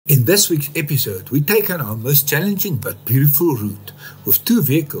In this week's episode, we take on our most challenging but beautiful route with two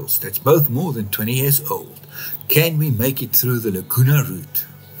vehicles that's both more than 20 years old. Can we make it through the Laguna route?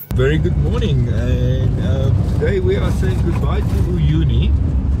 Very good morning, and today we are saying goodbye to Uyuni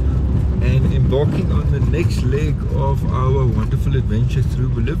and embarking on the next leg of our wonderful adventure through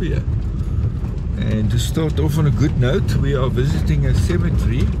Bolivia. And to start off on a good note, we are visiting a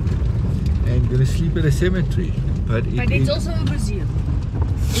cemetery and going to sleep at a cemetery. But it's also a museum.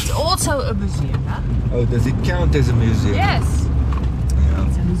 It's also a museum, huh? Oh, does it count as a museum? Yes. Yeah.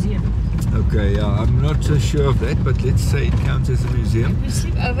 It's a museum. Okay, yeah, I'm not so sure of that, but let's say it counts as a museum. If we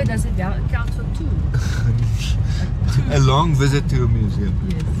sleep over, does it count for two? A long visit to a museum.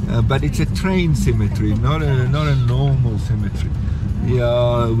 Yes. But it's a train cemetery, not a normal cemetery.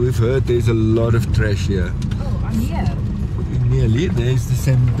 Yeah, we've heard there's a lot of trash here. Oh, I'm here. Nearly, there's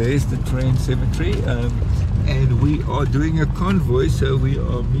the train cemetery. And we are doing a convoy, so we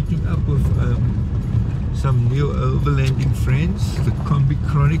are meeting up with some new overlanding friends, the Combi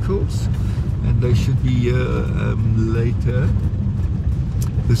Chronicles, and they should be here later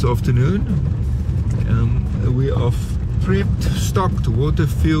this afternoon. We are prepped, stocked, water,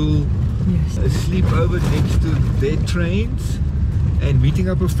 fuel, Yes. a sleepover next to their trains, and meeting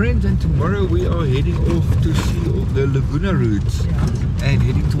up with friends. And tomorrow we are heading off to see all the Laguna routes. Yeah. And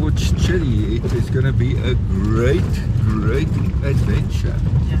heading towards Chile. It is going to be a great adventure.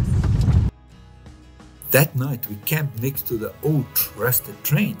 Yes. That night we camped next to the old rusted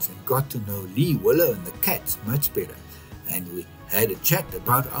trains and got to know Lee, Willow and the cats much better. And we had a chat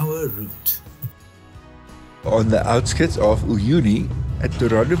about our route. On the outskirts of Uyuni, at the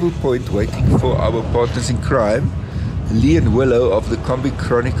rendezvous point waiting for our partners in crime, Lee and Willow of the Combi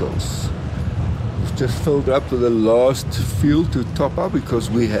Chronicles. We've just filled up with the last fuel to top up because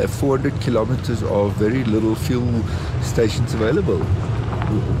we have 400 kilometers of very little fuel stations available.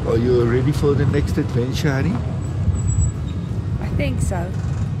 Are you ready for the next adventure, honey? I think so.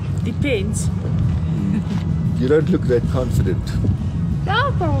 Depends. You don't look that confident.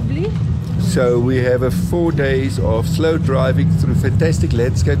 No, probably. So we have 4 days of slow driving through fantastic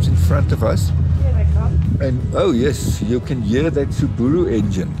landscapes in front of us. Here I come. And oh yes, you can hear that Subaru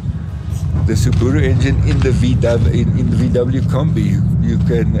engine. The Subaru engine in the VW Combi. You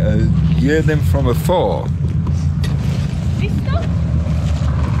can hear them from afar. Listo?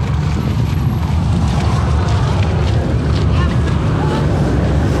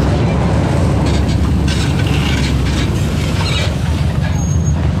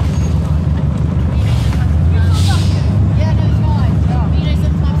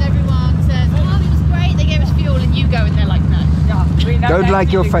 Don't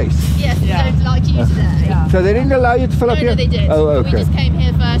like your face. Yes, they don't like you today. Yeah. So they didn't allow you to fill up No, here? they did. Oh, okay. We just came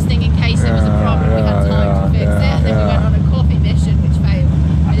here first thing in case there was a problem. We had time to fix it. And then we went on a coffee mission, which failed.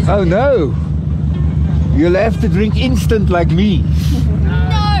 It is Oh no! You'll have to drink instant like me.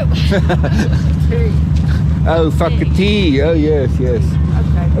 No! Oh, fuck a tea. Oh yes. Okay.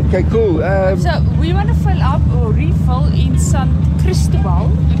 Okay, cool. So we want to fill up or refill in San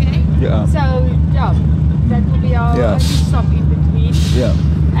Cristobal. Okay. Yeah. So yeah, that will be our only stop in between. Yeah.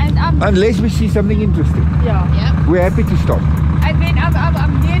 And Unless we see something interesting, yeah. Yep. we're happy to stop. And then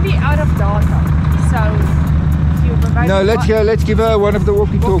I'm nearly out of data. So if you provide No, let's give her one of the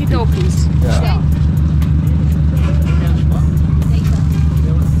walkie-talkies. walkie-talkies. Yeah.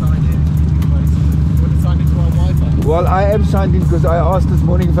 Well, I am signed in because I asked this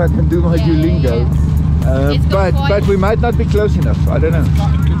morning if I can do my Duolingo. It's got quite- But we might not be close enough. I don't know.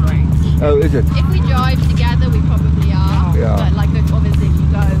 Oh, is it? If we drive together, we probably are. Yeah. But like, obviously, if you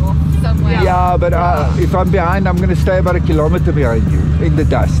go off somewhere. Yeah, but if I'm behind, I'm going to stay about a kilometer behind you in the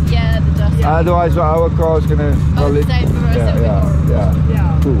dust. Yeah, the dust. Otherwise, our car's going to... Oh, the same for us. Yeah.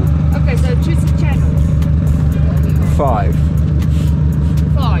 Yeah. Cool. Okay, so choose a channel. 5.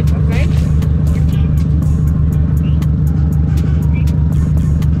 5, okay?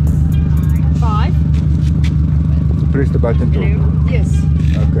 Press the button to. Yes,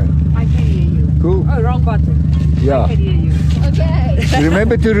 Okay. I can hear you. Cool. Oh, wrong button. I Yeah. can hear you. Okay.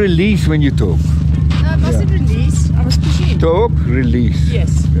 Remember to release when you talk. No, I mustn't release. I must push in. Talk, release.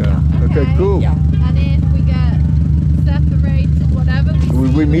 Yes. Yeah. Okay, cool. Yeah. And if we get separated, whatever,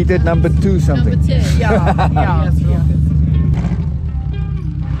 We meet at number 2 something. Number 2. Yeah. Yeah.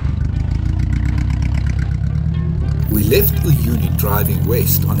 We left Uyuni driving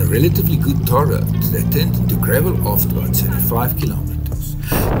west on a relatively good tar road that turned into gravel afterwards at 5 kilometers,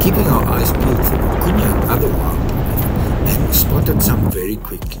 keeping our eyes peeled for Vicuña and other wildlife, and we spotted some very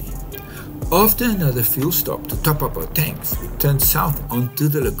quickly. After another fuel stop to top up our tanks, we turned south onto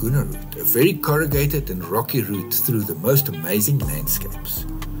the Laguna route, a very corrugated and rocky route through the most amazing landscapes.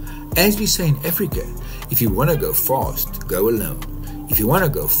 As we say in Africa, if you want to go fast, go alone. If you want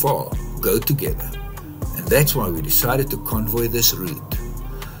to go far, go together. And that's why we decided to convoy this route.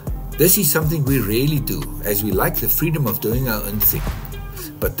 This is something we rarely do, as we like the freedom of doing our own thing.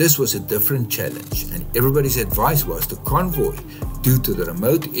 But this was a different challenge, and everybody's advice was to convoy due to the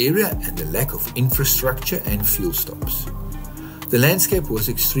remote area and the lack of infrastructure and fuel stops. The landscape was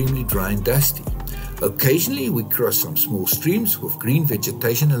extremely dry and dusty. Occasionally we crossed some small streams with green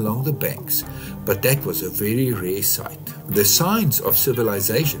vegetation along the banks, but that was a very rare sight. The signs of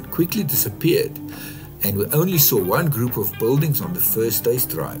civilization quickly disappeared, and we only saw one group of buildings on the first day's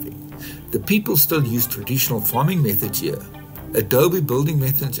driving. The people still use traditional farming methods here, adobe building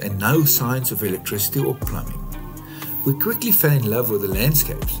methods, and no signs of electricity or plumbing. We quickly fell in love with the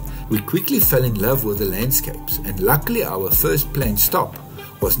landscapes. And luckily our first planned stop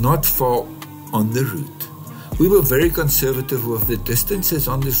was not far on the route. We were very conservative with the distances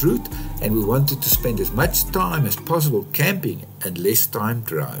on this route, and we wanted to spend as much time as possible camping and less time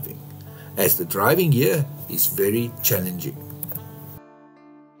driving, as the driving here is very challenging.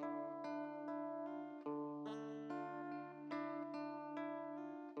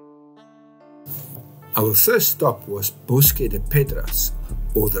 Our first stop was Bosque de Pedras,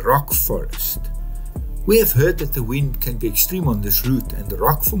 or the rock forest. We have heard that the wind can be extreme on this route, and the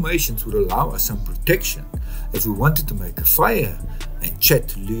rock formations would allow us some protection if we wanted to make a fire and chat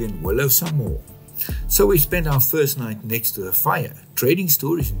to Lee and Willow some more. So we spent our first night next to the fire, trading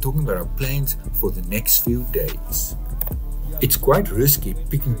stories and talking about our plans for the next few days. It's quite risky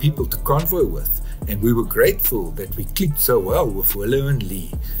picking people to convoy with, and we were grateful that we clicked so well with Willow and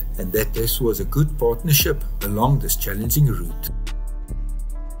Lee, and that this was a good partnership along this challenging route.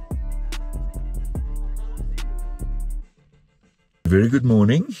 Very good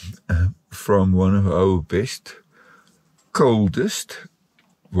morning from one of our best, coldest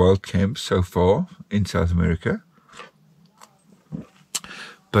wild camps so far in South America.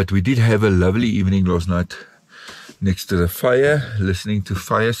 But we did have a lovely evening last night next to the fire, listening to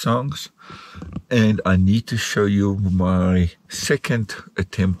fire songs. And I need to show you my second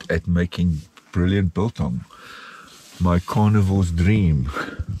attempt at making brilliant biltong, my carnivore's dream.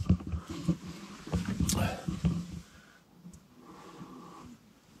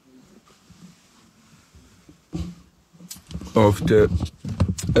 After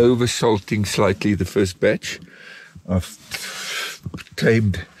over-salting slightly the first batch, I've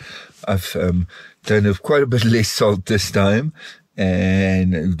done quite a bit less salt this time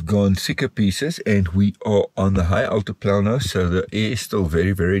and gone thicker pieces, and we are on the high altiplano now, so the air is still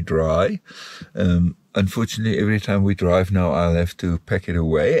very, very dry. Unfortunately, every time we drive now, I'll have to pack it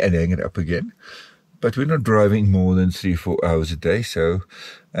away and hang it up again. But we're not driving more than 3-4 hours a day, so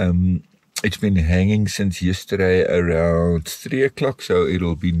it's been hanging since yesterday around 3 o'clock, so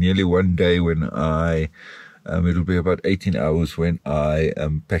it'll be nearly one day when it'll be about 18 hours when I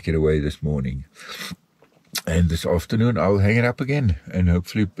pack it away this morning. And this afternoon I'll hang it up again, and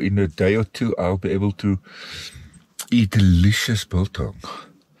hopefully in a day or two I'll be able to eat delicious biltong.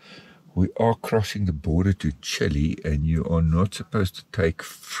 We are crossing the border to Chile, and you are not supposed to take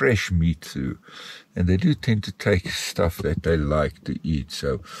fresh meat through. And they do tend to take stuff that they like to eat.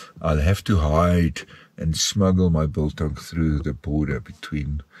 So I'll have to hide and smuggle my biltong through the border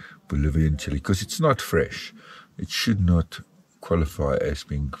between Bolivia and Chile, because it's not fresh. It should not qualify as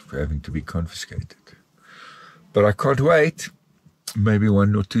having to be confiscated. But I can't wait. Maybe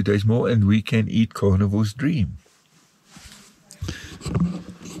 1 or 2 days more and we can eat carnivore's dream.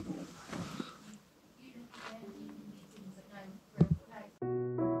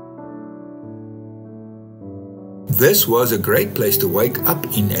 This was a great place to wake up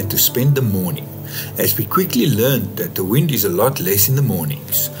in and to spend the morning, as we quickly learned that the wind is a lot less in the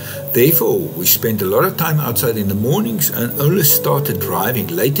mornings. Therefore, we spent a lot of time outside in the mornings and only started driving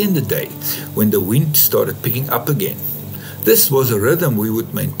later in the day when the wind started picking up again. This was a rhythm we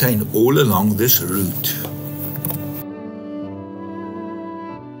would maintain all along this route.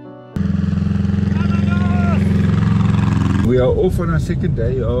 We are off on our second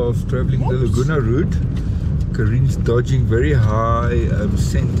day of traveling the Laguna route. Karin's dodging very high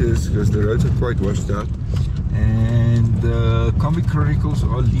centers because the roads are quite washed out, and the Combi Chronicles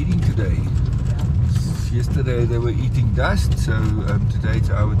are leading today. Yesterday they were eating dust, so today it's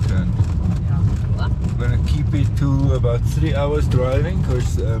our turn. We're going to keep it to about 3 hours driving,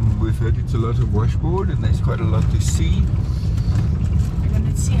 because we've heard it's a lot of washboard and there's quite a lot to see. We're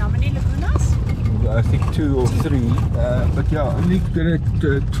going to see how many lagunas? I think 2 or 3, but yeah, only going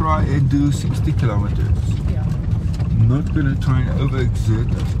to try and do 60 kilometers. Not going to try and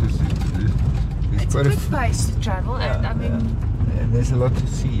overexert us, because it's a good pace to travel, and I mean, and there's a lot to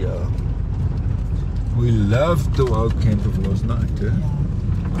see. We loved the wild camp of last night.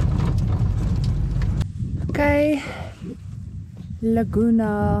 Okay,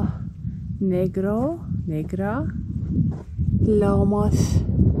 Laguna Negra, llamas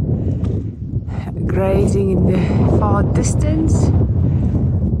grazing in the far distance.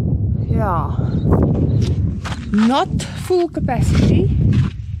 Yeah, not full capacity,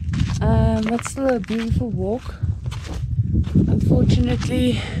 but still a beautiful walk.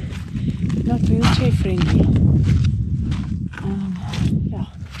 Unfortunately, not wheelchair friendly. Yeah,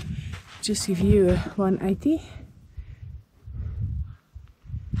 just give you a 180.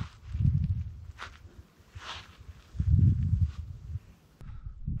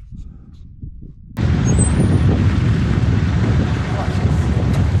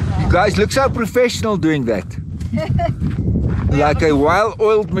 You guys look so professional doing that. Like a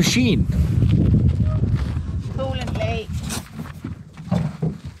well-oiled machine. Coolant leak.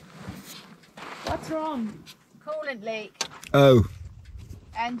 What's wrong? Coolant leak. Oh.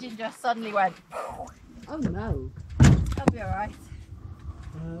 Engine just suddenly went. Oh no. That'll be alright.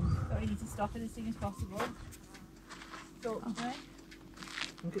 So we need to stop it as soon as possible. Okay.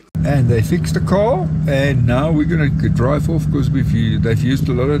 And they fixed the car, and now we're gonna drive off because they've used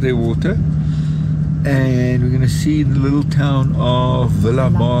a lot of their water, and we're gonna see the little town of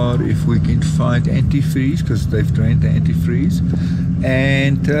Villa Mar if we can find antifreeze, because they've drained the antifreeze,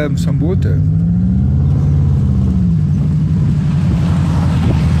 and some water.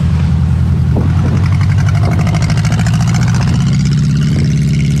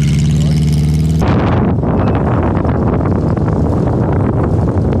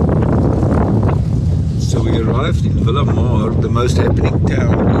 In Villa Mar, the most happening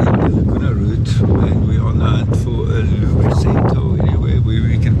town in the Laguna route, and we're on the hunt for a lure center anywhere where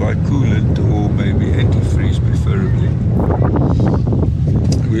we can buy coolant or maybe antifreeze preferably.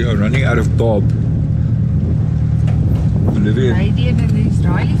 We are running out of Bob. Olivia? Radiant and these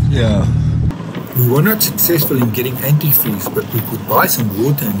dry. Yeah. We were not successful in getting antifreeze, but we could buy some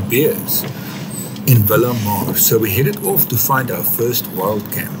water and beers in Villa Mar, so we headed off to find our first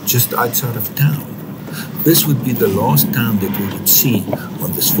wild camp just outside of town. This would be the last town that we would see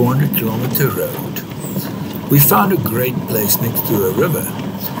on this 400-kilometer road. We found a great place next to a river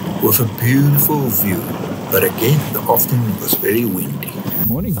with a beautiful view, but again the afternoon was very windy.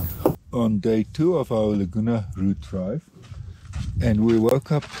 Morning. On day 2 of our Laguna route drive, and we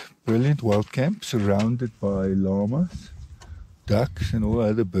woke up brilliant wild camp surrounded by llamas, ducks and all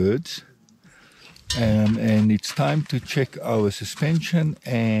other birds. And it's time to check our suspension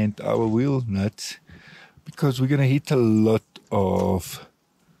and our wheel nuts, because we're going to hit a lot of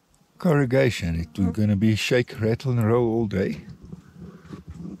corrugation. We're going to be shake, rattle and roll all day.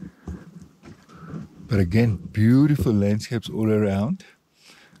 But again, beautiful landscapes all around.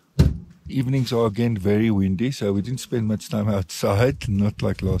 Evenings are again very windy, so we didn't spend much time outside, not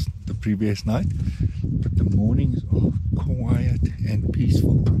like the previous night. But the mornings are quiet and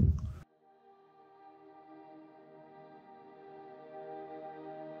peaceful.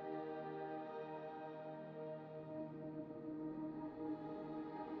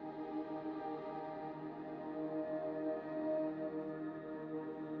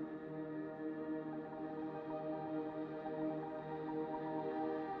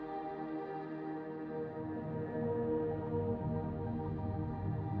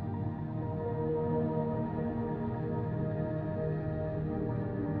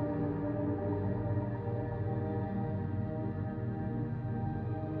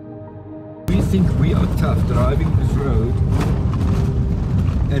 We think we are tough driving this road,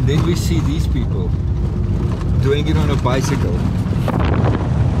 and then we see these people doing it on a bicycle.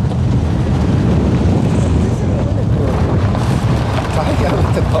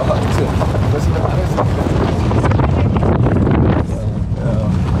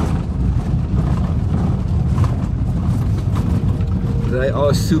 They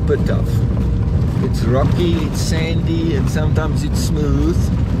are super tough. It's rocky, it's sandy, and sometimes it's smooth.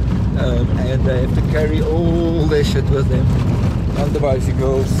 And they have to carry all their shit with them on the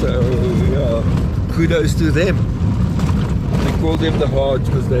bicycles, so yeah, kudos to them. We call them the Hards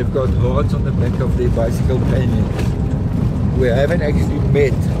because they've got hearts on the back of their bicycle panniers. We haven't actually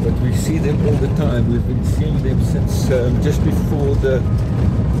met, but we see them all the time. We've been seeing them since just before the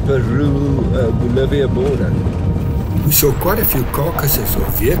Peru-Bolivia border. We saw quite a few carcasses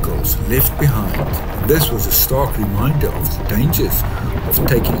of vehicles left behind. This was a stark reminder of the dangers of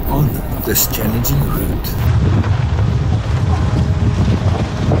taking on this challenging route.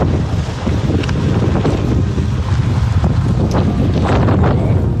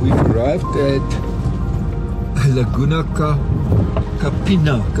 We've arrived at Laguna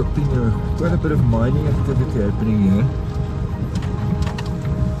Capino. Quite a bit of mining activity happening here.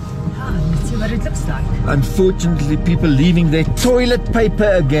 Let's see what it looks like. Unfortunately, people leaving their toilet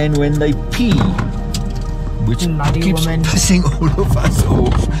paper again when they pee. Which Bloody keeps woman. pissing all of us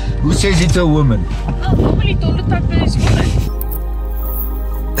off. Who says it's a woman? Oh, normally toilet paper is women.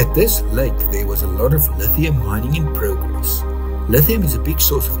 At this lake, there was a lot of lithium mining in progress. Lithium is a big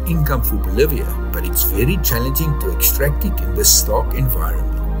source of income for Bolivia, but it's very challenging to extract it in this stark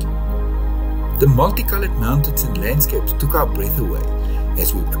environment. The multicolored mountains and landscapes took our breath away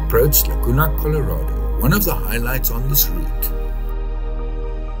as we approached Laguna Colorado, one of the highlights on this route.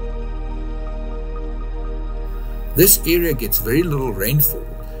 This area gets very little rainfall,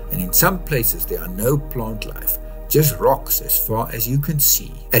 and in some places there are no plant life, just rocks as far as you can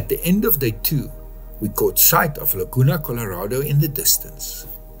see. At the end of day 2, we caught sight of Laguna Colorado in the distance.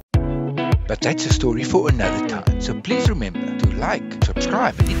 But that's a story for another time, so please remember to like,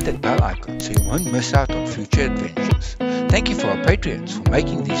 subscribe and hit that bell icon so you won't miss out on future adventures. Thank you for our Patreons for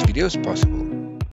making these videos possible.